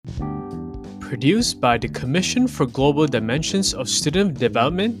produced by the Commission for Global Dimensions of Student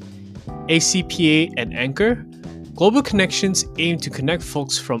Development, ACPA, and Anchor. Global Connections aim to connect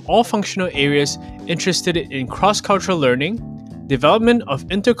folks from all functional areas interested in cross-cultural learning, development of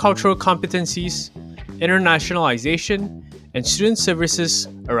intercultural competencies, internationalization, and student services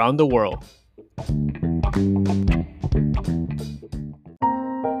around the world.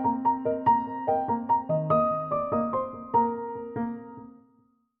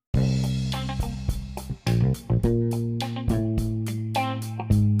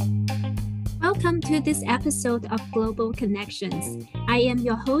 Welcome to this episode of Global Connections. I am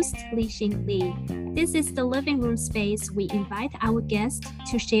your host, Li-Xing Li. This is the living room space we invite our guests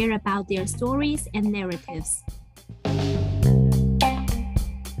to share about their stories and narratives.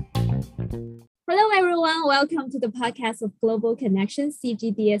 Hello, everyone. Welcome to the podcast of Global Connections,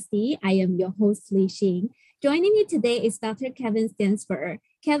 CGDSD. I am your host, Li-Xing. Joining me today is Dr. Kevin Stansberg.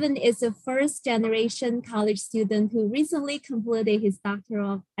 Kevin is a first-generation college student who recently completed his Doctor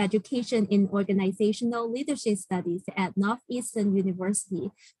of Education in Organizational Leadership Studies at Northeastern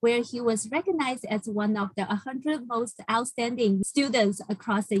University, where he was recognized as one of the 100 most outstanding students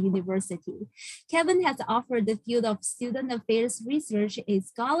across the university. Kevin has offered the field of student affairs research a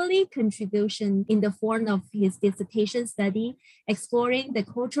scholarly contribution in the form of his dissertation study, exploring the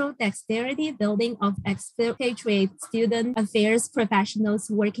cultural dexterity building of expatriate student affairs professionals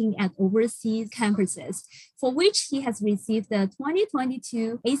working at overseas campuses, for which he has received the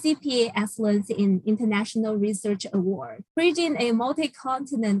 2022 ACPA Excellence in International Research Award. Bridging a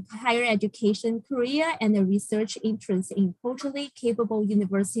multi-continent higher education career and a research interest in culturally capable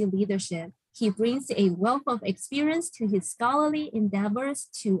university leadership, he brings a wealth of experience to his scholarly endeavors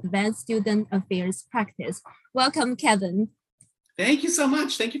to advance student affairs practice. Welcome, Kevin. Thank you so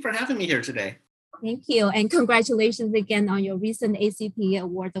much. Thank you for having me here today. Thank you, and congratulations again on your recent ACPA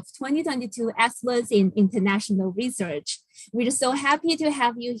Award of 2022 Excellence in International Research. We're so happy to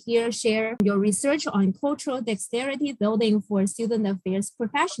have you here share your research on cultural dexterity building for student affairs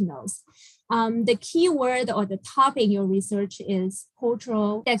professionals. The key word or the topic in your research is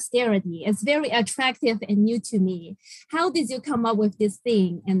cultural dexterity. It's very attractive and new to me. How did you come up with this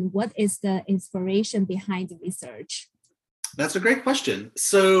thing, and what is the inspiration behind the research? That's a great question.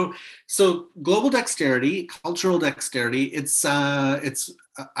 So global dexterity, cultural dexterity, it's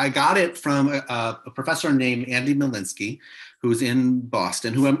I got it from a professor named Andy Molinsky, who's in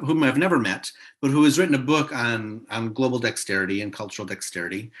Boston, whom I've never met, but who has written a book on global dexterity and cultural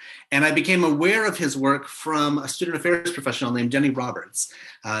dexterity. And I became aware of his work from a student affairs professional named Denny Roberts.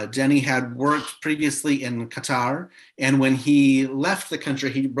 Denny had worked previously in Qatar, and when he left the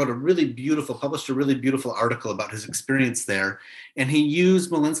country, he published a really beautiful article about his experience there. And he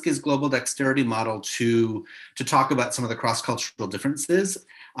used Molinsky's global dexterity model to talk about some of the cross-cultural differences.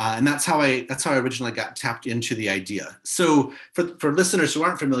 And that's how I originally got tapped into the idea. So for listeners who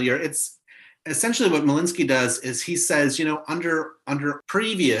aren't familiar, it's essentially what Molinsky does is he says, under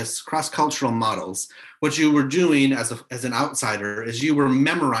previous cross-cultural models, what you were doing as an outsider is you were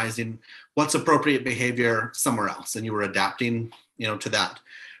memorizing what's appropriate behavior somewhere else, and you were adapting, to that.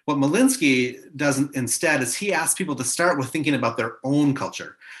 What Molinsky does instead is he asks people to start with thinking about their own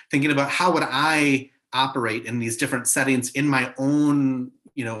culture, thinking about how would I operate in these different settings in my own,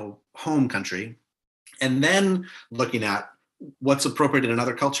 home country, and then looking at what's appropriate in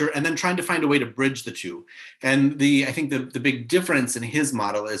another culture, and then trying to find a way to bridge the two. And I think the big difference in his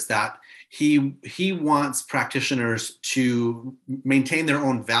model is that he wants practitioners to maintain their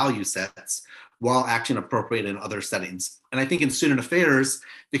own value sets while acting appropriate in other settings. And I think in student affairs,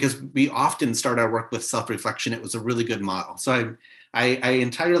 because we often start our work with self-reflection, it was a really good model. So I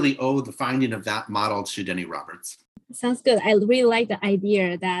entirely owe the finding of that model to Denny Roberts. Sounds good. I really like the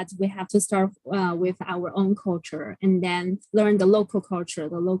idea that we have to start with our own culture and then learn the local culture,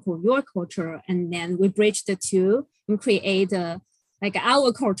 your culture, and then we bridge the two and create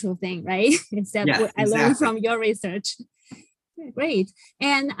our cultural thing, right? Instead, yes, exactly. I learned from your research. Great.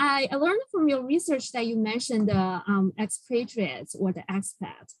 And I learned from your research that you mentioned the expatriates or the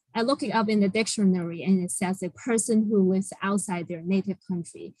expat. I looked it up in the dictionary and it says a person who lives outside their native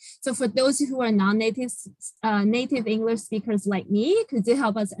country. So for those who are non-native native English speakers like me, could you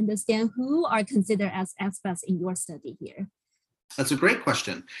help us understand who are considered as expats in your study here? That's a great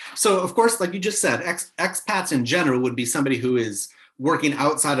question. So of course, like you just said, expats in general would be somebody who is working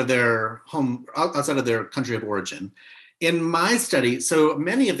outside of their home, outside of their country of origin. In my study, so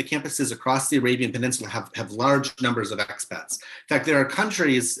many of the campuses across the Arabian Peninsula have large numbers of expats. In fact, there are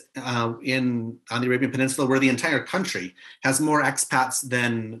countries on the Arabian Peninsula where the entire country has more expats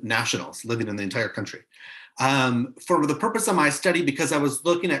than nationals living in the entire country. For the purpose of my study, because I was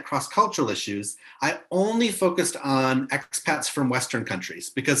looking at cross-cultural issues, I only focused on expats from Western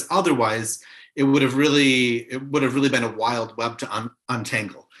countries, because otherwise it would have really been a wild web to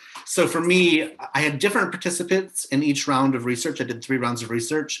untangle. So for me, I had different participants in each round of research. I did 3 rounds of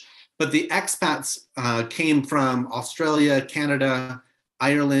research, but the expats came from Australia, Canada,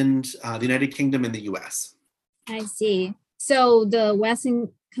 Ireland, the United Kingdom, and the US. I see. So the Western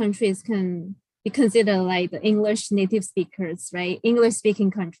countries can be considered like the English native speakers, right? English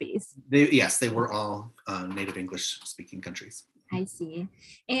speaking countries. Yes, they were all native English speaking countries. I see.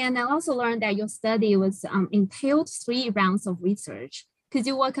 And I also learned that your study was entailed 3 rounds of research. Could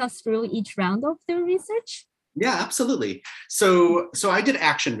you walk us through each round of the research? Yeah, absolutely. So I did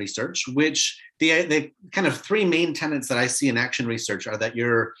action research, which the kind of 3 main tenets that I see in action research are that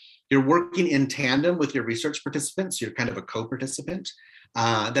you're working in tandem with your research participants. You're kind of a co-participant.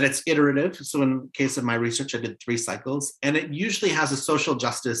 That it's iterative. So in case of my research, I did 3 cycles, and it usually has a social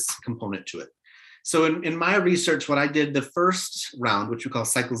justice component to it. So in my research, what I did the first round, which we call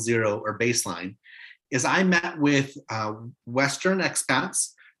cycle 0 or baseline, is I met with Western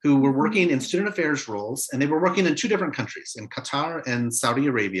expats who were working in student affairs roles, and they were working in 2 different countries, in Qatar and Saudi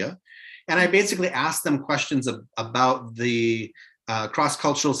Arabia. And I basically asked them questions about the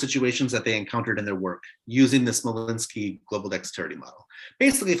cross-cultural situations that they encountered in their work using this Malinsky global dexterity model.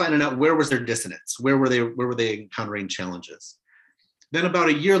 Basically finding out where was their dissonance, where were they encountering challenges. Then about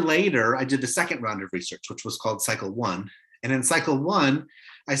a year later, I did the second round of research, which was called cycle 1. And in cycle 1,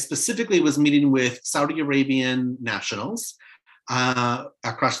 I specifically was meeting with Saudi Arabian nationals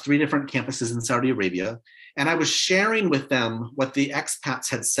across 3 different campuses in Saudi Arabia. And I was sharing with them what the expats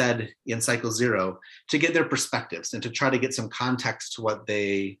had said in cycle 0 to get their perspectives and to try to get some context to what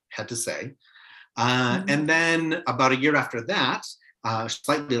they had to say. And then about a year after that,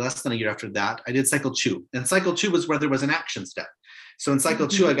 slightly less than a year after that, I did cycle 2. And cycle 2 was where there was an action step. So in cycle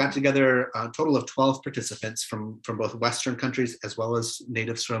 2, I got together a total of 12 participants from both Western countries as well as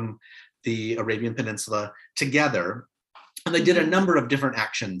natives from the Arabian Peninsula together. And they did a number of different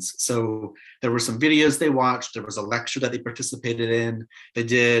actions. So there were some videos they watched. There was a lecture that they participated in. They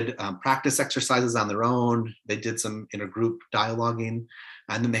did practice exercises on their own. They did some intergroup dialoguing.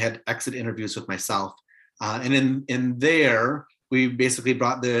 And then they had exit interviews with myself. And in there, we basically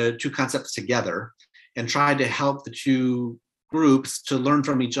brought the 2 concepts together and tried to help the 2 groups to learn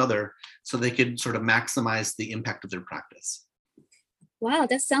from each other so they could sort of maximize the impact of their practice. Wow,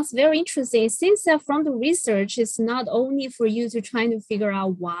 that sounds very interesting. It seems that from the research, it's not only for you to try to figure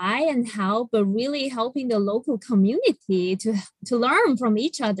out why and how, but really helping the local community to learn from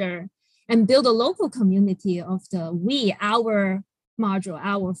each other and build a local community of our module,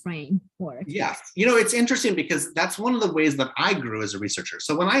 our framework. Yes, it's interesting because that's one of the ways that I grew as a researcher.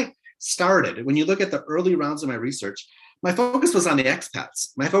 So when you look at the early rounds of my research, my focus was on the expats.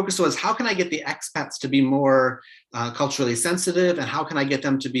 My focus was, how can I get the expats to be more culturally sensitive, and how can I get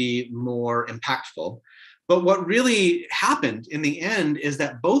them to be more impactful? But what really happened in the end is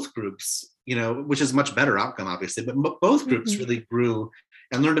that both groups, which is a much better outcome, obviously, but both groups really grew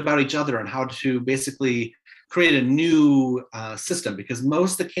and learned about each other and how to basically create a new system, because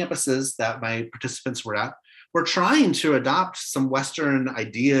most of the campuses that my participants were at were trying to adopt some Western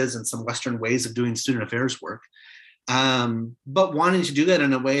ideas and some Western ways of doing student affairs work. But wanting to do that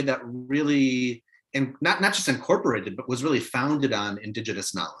in a way that really, and not just incorporated, but was really founded on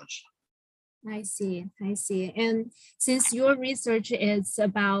indigenous knowledge. I see. And since your research is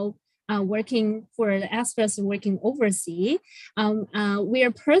about working for the experts working overseas, we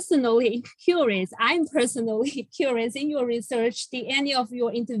are personally curious. I'm personally curious in your research, any of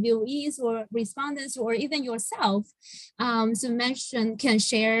your interviewees or respondents, or even yourself, can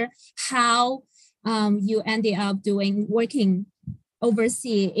share how you ended up working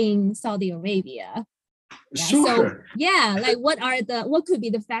overseas in Saudi Arabia. Yeah, sure. So, what could be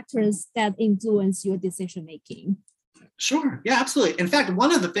the factors that influence your decision making? Sure. Yeah, absolutely. In fact,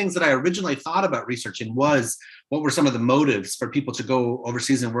 one of the things that I originally thought about researching was what were some of the motives for people to go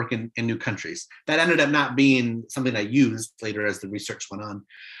overseas and work in new countries. That ended up not being something I used later as the research went on.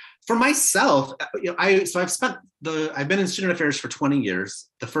 For myself, I've been in student affairs for 20 years.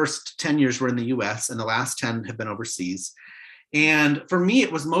 The first 10 years were in the US and the last 10 have been overseas. And for me,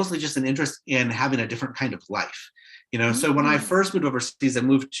 it was mostly just an interest in having a different kind of life. So when I first moved overseas, I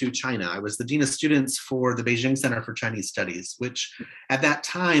moved to China. I was the Dean of Students for the Beijing Center for Chinese Studies, which at that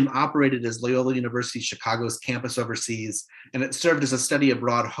time operated as Loyola University Chicago's campus overseas, and it served as a study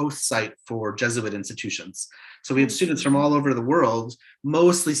abroad host site for Jesuit institutions. So we had students from all over the world,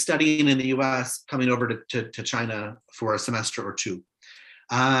 mostly studying in the US, coming over to China for a semester or 2.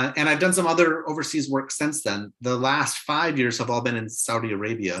 And I've done some other overseas work since then. The last 5 years have all been in Saudi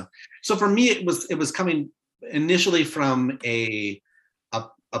Arabia. So for me, it was coming initially from a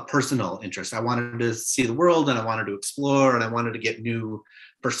personal interest. I wanted to see the world and I wanted to explore and I wanted to get new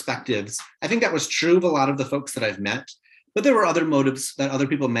perspectives. I think that was true of a lot of the folks that I've met, but there were other motives that other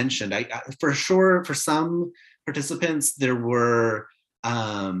people mentioned. For sure, for some participants, there were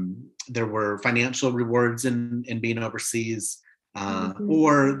financial rewards in being overseas,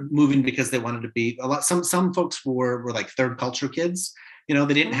 or moving because they wanted to be some folks were like third culture kids. They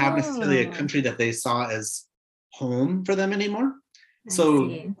didn't have necessarily a country that they saw as home for them anymore. So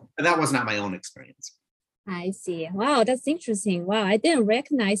that was not my own experience. I see. Wow, that's interesting. Wow, I didn't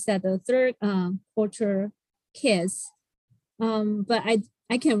recognize that the third culture kids. But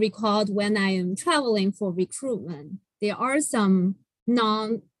I can recall when I am traveling for recruitment, there are some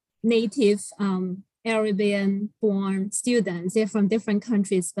non-native Arabian-born students. They're from different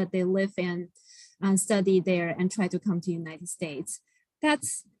countries, but they live and study there and try to come to United States.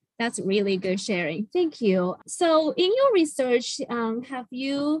 That's really good sharing. Thank you. So in your research, have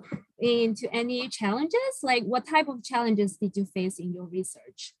you into any challenges? Like what type of challenges did you face in your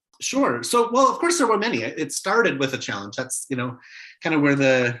research? Sure. So, well, of course there were many. It started with a challenge. That's, kind of where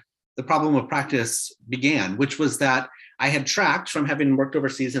the problem of practice began, which was that I had tracked from having worked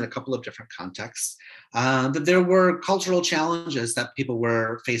overseas in a couple of different contexts, that there were cultural challenges that people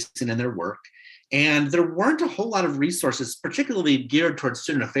were facing in their work. And there weren't a whole lot of resources, particularly geared towards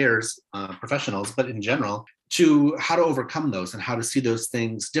student affairs professionals, but in general, to how to overcome those and how to see those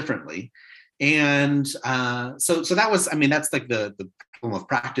things differently. And so that was, that's like the problem of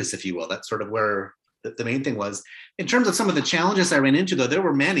practice, if you will. That's sort of where the main thing was. In terms of some of the challenges I ran into, though, there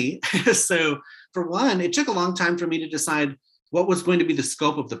were many. So for one, it took a long time for me to decide what was going to be the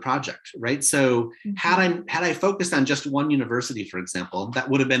scope of the project, right? So had I focused on just one university, for example, that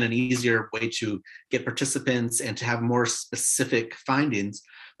would have been an easier way to get participants and to have more specific findings,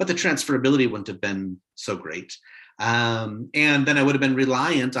 but the transferability wouldn't have been so great. And then I would have been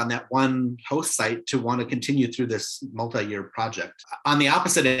reliant on that one host site to want to continue through this multi-year project. On the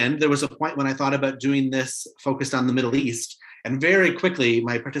opposite end, there was a point when I thought about doing this focused on the Middle East. And very quickly,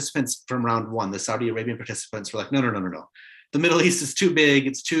 my participants from round one, the Saudi Arabian participants, were like, no. The Middle East is too big.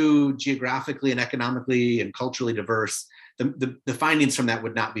 It's too geographically and economically and culturally diverse. The findings from that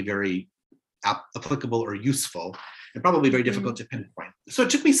would not be very applicable or useful, and probably very difficult to pinpoint. So it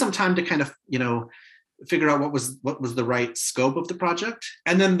took me some time to kind of, figure out what was the right scope of the project.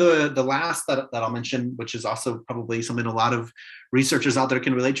 And then the last that I'll mention, which is also probably something a lot of researchers out there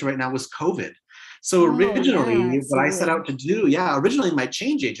can relate to right now, was COVID. So originally, what I set out to do, originally my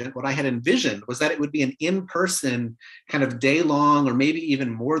change agent, what I had envisioned was that it would be an in-person kind of day-long, or maybe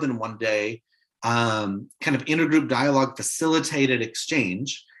even more than one day, kind of intergroup dialogue facilitated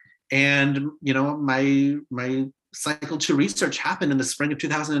exchange. And, my cycle 2 research happened in the spring of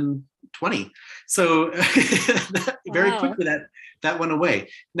 2020. So very quickly that went away.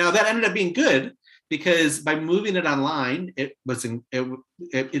 Now that ended up being good, because by moving it online, it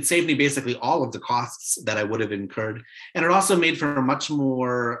saved me basically all of the costs that I would have incurred. And it also made for a much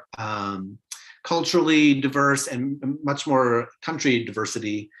more culturally diverse and much more country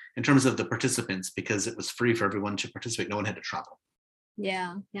diversity in terms of the participants, because it was free for everyone to participate. No one had to travel.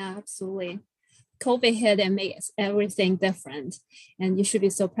 Yeah, absolutely. COVID hit and makes everything different. And you should be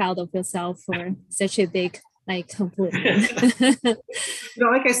so proud of yourself for such a big completely.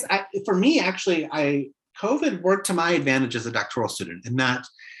 Like I said, for me, actually, COVID worked to my advantage as a doctoral student, in that,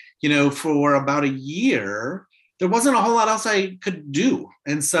 for about a year, there wasn't a whole lot else I could do.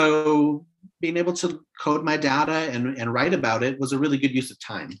 And so being able to code my data and write about it was a really good use of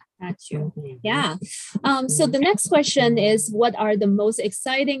time. Got you. Yeah. So the next question is, what are the most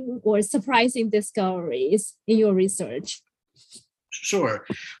exciting or surprising discoveries in your research? Sure.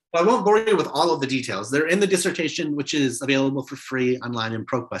 Well, I won't bore you with all of the details. They're in the dissertation, which is available for free online in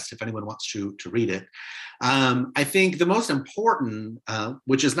ProQuest if anyone wants to read it. I think the most important,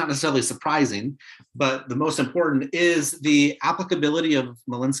 which is not necessarily surprising, but the most important is the applicability of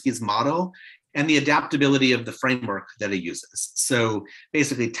Malinsky's model and the adaptability of the framework that he uses. So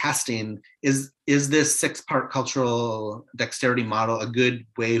basically testing, is this 6-part cultural dexterity model a good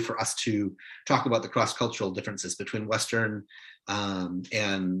way for us to talk about the cross-cultural differences between Western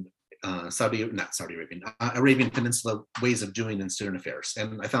and Arabian Peninsula ways of doing in student affairs.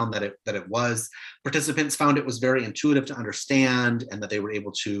 And I found that it was. Participants found it was very intuitive to understand, and that they were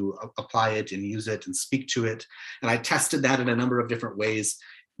able to apply it and use it and speak to it. And I tested that in a number of different ways,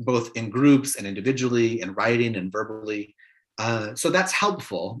 both in groups and individually, and writing and verbally. So that's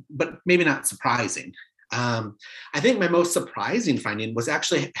helpful, but maybe not surprising. I think my most surprising finding was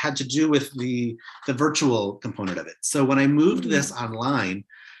actually had to do with the virtual component of it. So when I moved this online,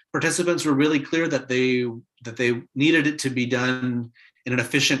 participants were really clear that they needed it to be done in an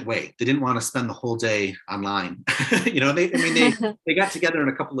efficient way. They didn't want to spend the whole day online. They got together in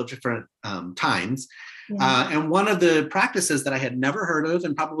a couple of different times. Yeah. And one of the practices that I had never heard of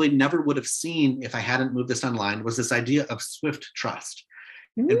and probably never would have seen if I hadn't moved this online was this idea of swift trust.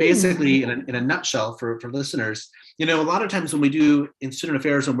 And basically, in a nutshell for listeners, a lot of times when we do in student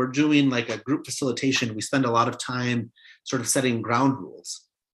affairs, when we're doing like a group facilitation, we spend a lot of time sort of setting ground rules.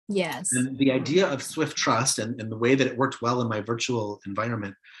 Yes. And the idea of swift trust and the way that it worked well in my virtual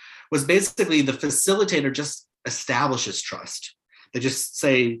environment was basically the facilitator just establishes trust. They just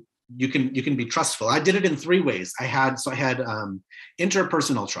say, you can be trustful. I did it in 3 ways. I had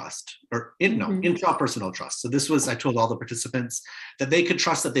interpersonal trust intrapersonal trust. So this was, I told all the participants that they could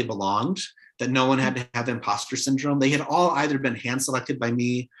trust that they belonged, that no one had to have imposter syndrome. They had all either been hand selected by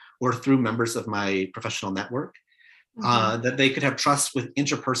me or through members of my professional network. That they could have trust with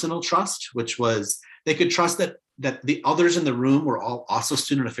interpersonal trust, which was they could trust that the others in the room were all also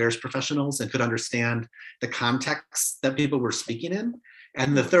student affairs professionals and could understand the context that people were speaking in.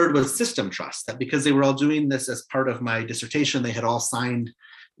 And the third was system trust, that because they were all doing this as part of my dissertation, they had all signed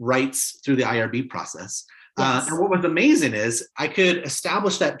rights through the IRB process. Yes. And what was amazing is I could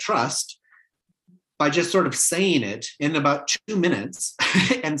establish that trust by just sort of saying it in about 2 minutes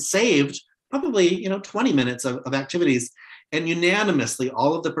and saved probably 20 minutes of activities. And unanimously,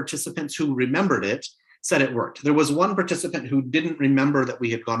 all of the participants who remembered it said it worked. There was one participant who didn't remember that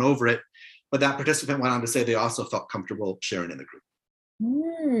we had gone over it, but that participant went on to say they also felt comfortable sharing in the group.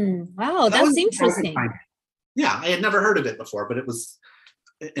 Wow, that's interesting. Yeah, I had never heard of it before, but it was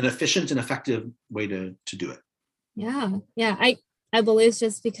an efficient and effective way to do it. Yeah. I believe it's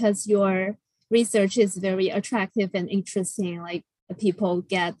just because your research is very attractive and interesting, like people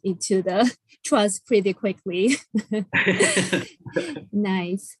get into the trust pretty quickly.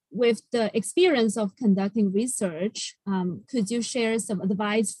 Nice. With the experience of conducting research, could you share some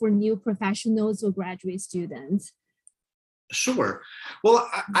advice for new professionals or graduate students? Sure. Well,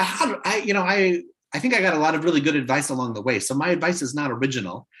 I think I got a lot of really good advice along the way. So my advice is not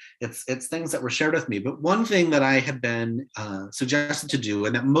original. It's things that were shared with me. But one thing that I had been suggested to do,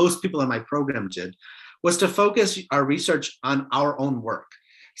 and that most people in my program did, was to focus our research on our own work.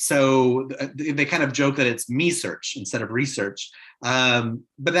 So they kind of joke that it's me search instead of research.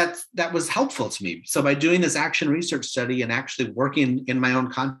 But that was helpful to me. So by doing this action research study and actually working in my own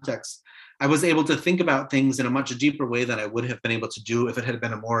context, I was able to think about things in a much deeper way than I would have been able to do if it had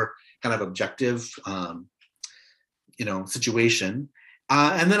been a more kind of objective, situation.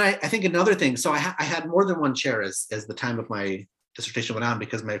 And then I think another thing, so I had more than one chair as the time of my dissertation went on,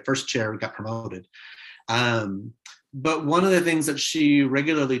 because my first chair got promoted. But one of the things that she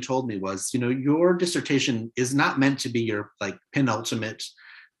regularly told me was, your dissertation is not meant to be your like penultimate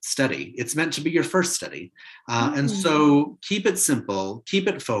study. It's meant to be your first study. And so keep it simple, keep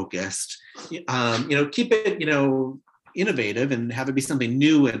it focused, keep it, innovative and have it be something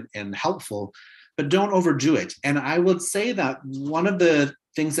new and helpful, but don't overdo it. And I would say that one of the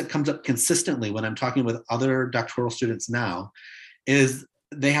things that comes up consistently when I'm talking with other doctoral students now is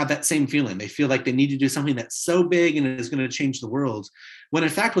they have that same feeling. They feel like they need to do something that's so big and is going to change the world, when in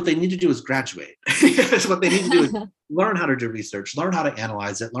fact, what they need to do is graduate. What they need to do is learn how to do research, learn how to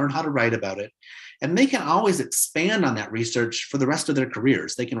analyze it, learn how to write about it. And they can always expand on that research for the rest of their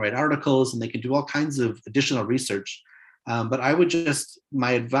careers. They can write articles and they can do all kinds of additional research. But I would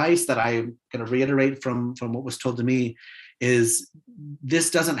my advice that I'm going to reiterate from what was told to me is this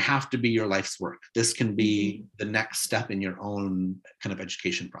doesn't have to be your life's work. This can be the next step in your own kind of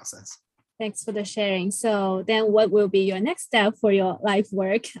education process. Thanks for the sharing. So then what will be your next step for your life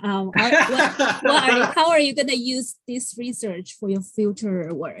work? How are you going to use this research for your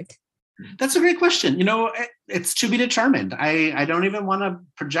future work? That's a great question. It's to be determined. I don't even want to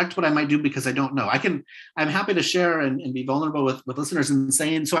project what I might do because I don't know. I'm happy to share and be vulnerable with listeners and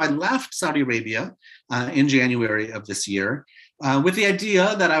saying, so I left Saudi Arabia in January of this year with the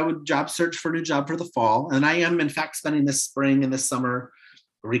idea that I would job search for a new job for the fall. And I am in fact spending this spring and this summer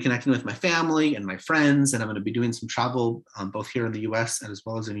reconnecting with my family and my friends. And I'm going to be doing some travel both here in the US and as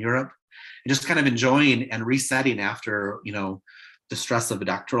well as in Europe, and just kind of enjoying and resetting after, the stress of a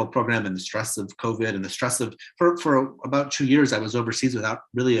doctoral program and the stress of COVID and the stress of, for about 2 years, I was overseas without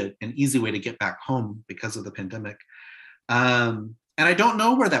really an easy way to get back home because of the pandemic. And I don't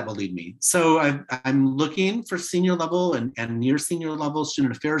know where that will lead me. So I'm looking for senior level and near senior level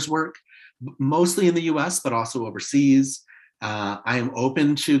student affairs work, mostly in the US, but also overseas. I am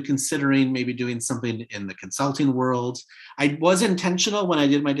open to considering maybe doing something in the consulting world. I was intentional when I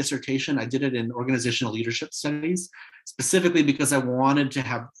did my dissertation. I did it in organizational leadership studies, specifically because I wanted to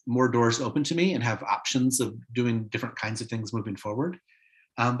have more doors open to me and have options of doing different kinds of things moving forward.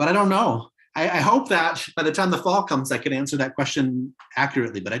 But I don't know. I hope that by the time the fall comes, I can answer that question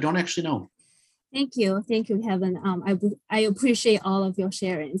accurately, but I don't actually know. Thank you, Kevin. I appreciate all of your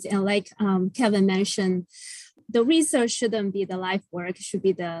sharings. And like Kevin mentioned, the research shouldn't be the life work, it should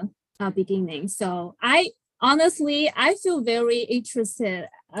be the beginning. So I feel very interested.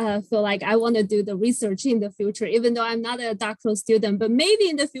 Feel like I want to do the research in the future, even though I'm not a doctoral student, but maybe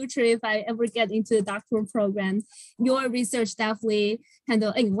in the future, if I ever get into the doctoral program, your research definitely kind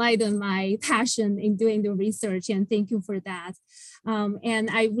of enlightened my passion in doing the research. And thank you for that. And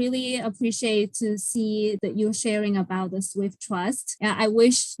I really appreciate to see that you're sharing about the Swift Trust. I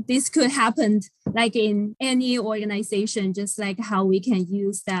wish this could happen like in any organization, just like how we can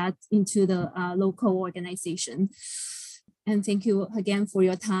use that into the local organization. And thank you again for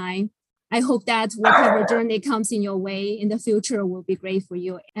your time. I hope that whatever journey comes in your way in the future will be great for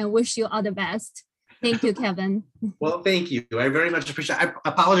you, and wish you all the best. Thank you, Kevin. Well, thank you. I very much appreciate it. I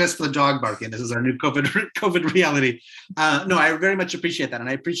apologize for the dog barking. This is our new COVID reality. No, I very much appreciate that. And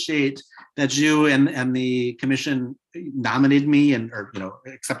I appreciate that you and the commission nominated me and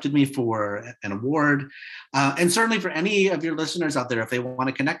accepted me for an award. And certainly for any of your listeners out there, if they want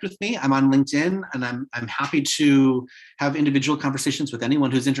to connect with me, I'm on LinkedIn, and I'm happy to have individual conversations with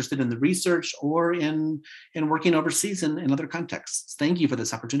anyone who's interested in the research or in working overseas in other contexts. Thank you for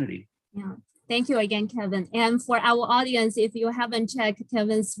this opportunity. Yeah. Thank you again, Kevin. And for our audience, if you haven't checked,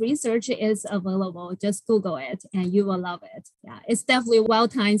 Kevin's research is available. Just Google it and you will love it. Yeah, it's definitely well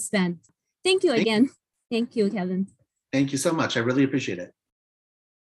time spent. Thank you again. Thank you, Kevin. Thank you so much. I really appreciate it.